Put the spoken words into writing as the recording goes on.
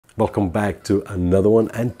Welcome back to another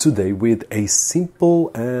one, and today with a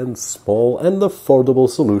simple and small and affordable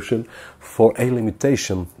solution for a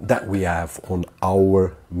limitation that we have on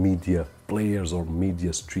our media players or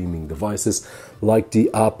media streaming devices like the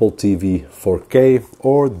Apple TV 4K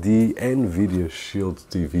or the Nvidia Shield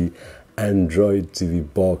TV Android TV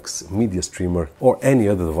box, media streamer, or any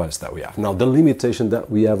other device that we have. Now, the limitation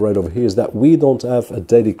that we have right over here is that we don't have a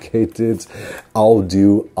dedicated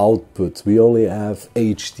audio output. We only have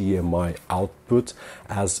HDMI output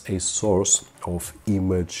as a source of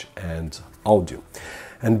image and audio.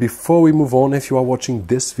 And before we move on, if you are watching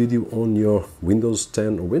this video on your Windows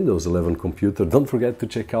 10 or Windows 11 computer, don't forget to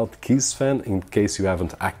check out KeysFan. In case you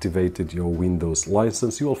haven't activated your Windows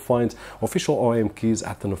license, you will find official OEM keys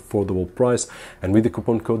at an affordable price. And with the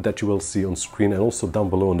coupon code that you will see on screen and also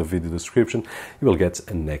down below in the video description, you will get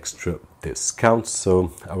an extra discount.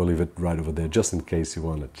 So I will leave it right over there just in case you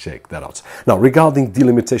want to check that out. Now, regarding the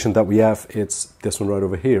limitation that we have, it's this one right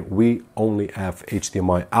over here. We only have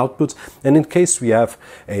HDMI output, and in case we have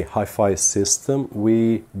a hi-fi system,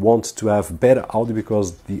 we want to have better audio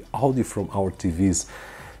because the audio from our TVs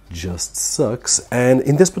just sucks. And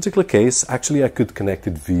in this particular case, actually I could connect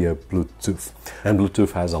it via Bluetooth, and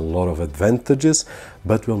Bluetooth has a lot of advantages,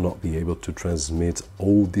 but will not be able to transmit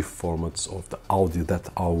all the formats of the audio that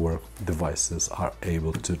our devices are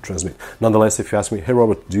able to transmit. Nonetheless, if you ask me, hey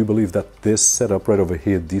Robert, do you believe that this setup right over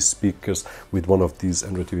here, these speakers with one of these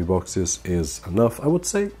Android TV boxes is enough? I would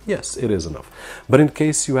say yes, it is enough. But in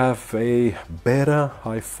case you have a better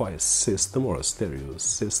hi-fi system or a stereo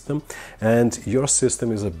system, and your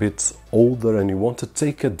system is a bit older and you want to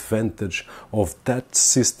take advantage of that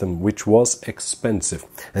system, which was expensive,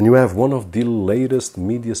 and you have one of the latest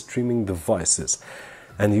media streaming devices,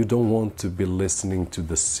 and you don't want to be listening to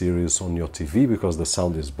the series on your TV because the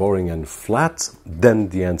sound is boring and flat, then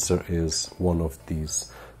the answer is one of these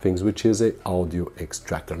things, which is a audio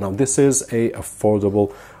extractor. Now, this is a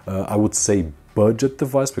affordable, I would say, budget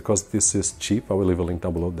device because this is cheap. I will leave a link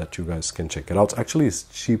down below that you guys can check it out. Actually, it's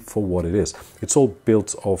cheap for what it is. It's all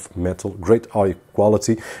built of metal, great high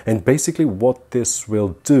quality, and basically what this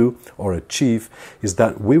will do or achieve is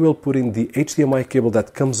that we will put in the HDMI cable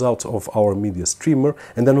that comes out of our media streamer,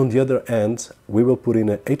 and then on the other end we will put in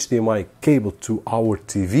an HDMI cable to our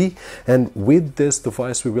TV, and with this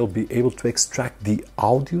device we will be able to extract the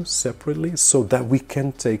audio separately so that we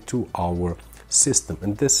can take to our system.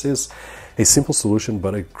 And this is a simple solution,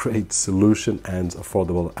 but a great solution and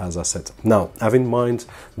affordable, as I said. Now, have in mind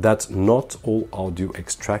that not all audio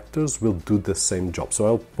extractors will do the same job. So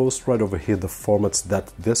I'll post right over here the formats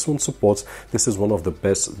that this one supports. This is one of the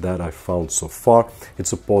best that I found so far. It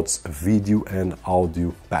supports video and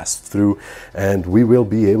audio pass-through, and we will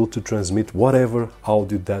be able to transmit whatever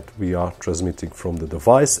audio that we are transmitting from the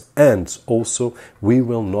device, and also we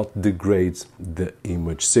will not degrade the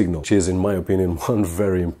image signal, which is, in my opinion, one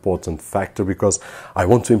very important factor, because I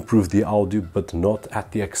want to improve the audio but not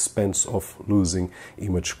at the expense of losing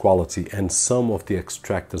image quality. And some of the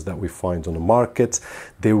extractors that we find on the market,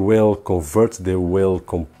 they will convert, they will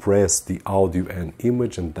compress the audio and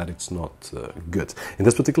image, and that it's not good. In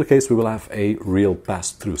this particular case, we will have a real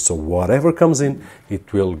pass-through, so whatever comes in,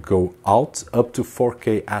 it will go out up to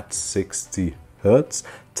 4K at 60 Hz,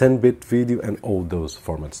 10-bit video, and all those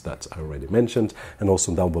formats that I already mentioned, and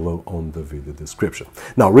also down below on the video description.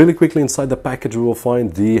 Now, really quickly, inside the package we will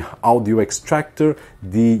find the audio extractor,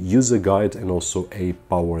 the user guide, and also a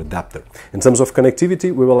power adapter. In terms of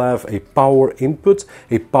connectivity, we will have a power input,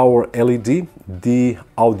 a power LED, the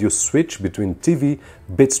audio switch between TV,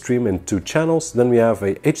 bitstream, and 2 channels. Then we have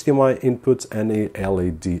a HDMI input and a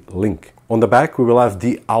LED link. On the back, we will have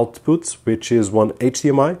the output, which is one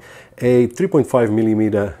HDMI, a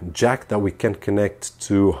 3.5mm jack that we can connect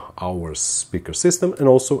to our speaker system, and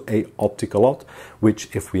also a optical out, which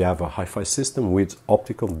if we have a hi-fi system with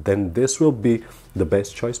optical, then this will be the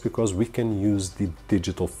best choice because we can use the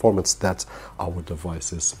digital formats that our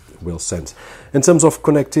devices will send. In terms of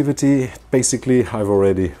connectivity, basically I've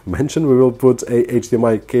already mentioned, we will put a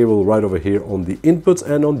HDMI cable right over here on the input,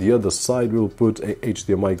 and on the other side we'll put a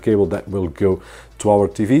HDMI cable that will go to our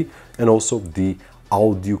TV, and also the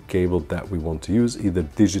audio cable that we want to use, either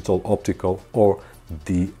digital, optical, or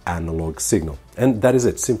the analog signal. And that is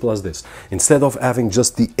it, simple as this. Instead of having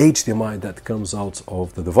just the HDMI that comes out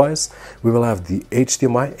of the device, we will have the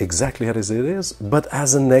HDMI exactly as it is, but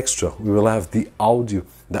as an extra, we will have the audio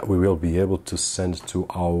that we will be able to send to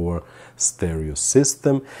our stereo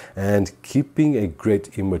system, and keeping a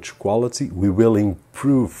great image quality, we will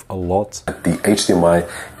improve a lot the HDMI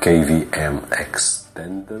KVMX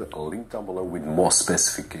standard, link down below with more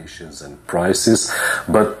specifications and prices.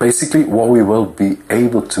 But basically what we will be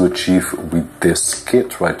able to achieve with this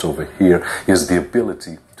kit right over here is the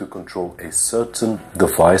ability to control a certain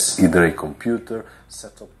device, either a computer,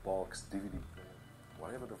 set-top box, DVD player,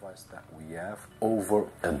 whatever device that we have, over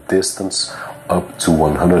a distance up to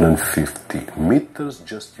 150 meters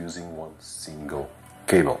just using one single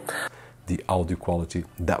cable. The audio quality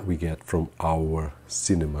that we get from our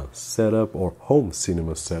cinema setup, or home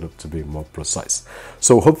cinema setup to be more precise.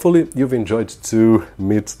 So hopefully you've enjoyed to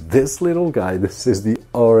meet this little guy. This is the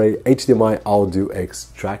Array HDMI audio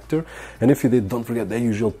extractor, and if you did, don't forget the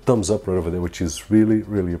usual thumbs up right over there, which is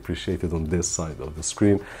really appreciated on this side of the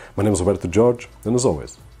screen. My name is Roberto, and as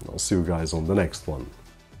always, I'll see you guys on the next one.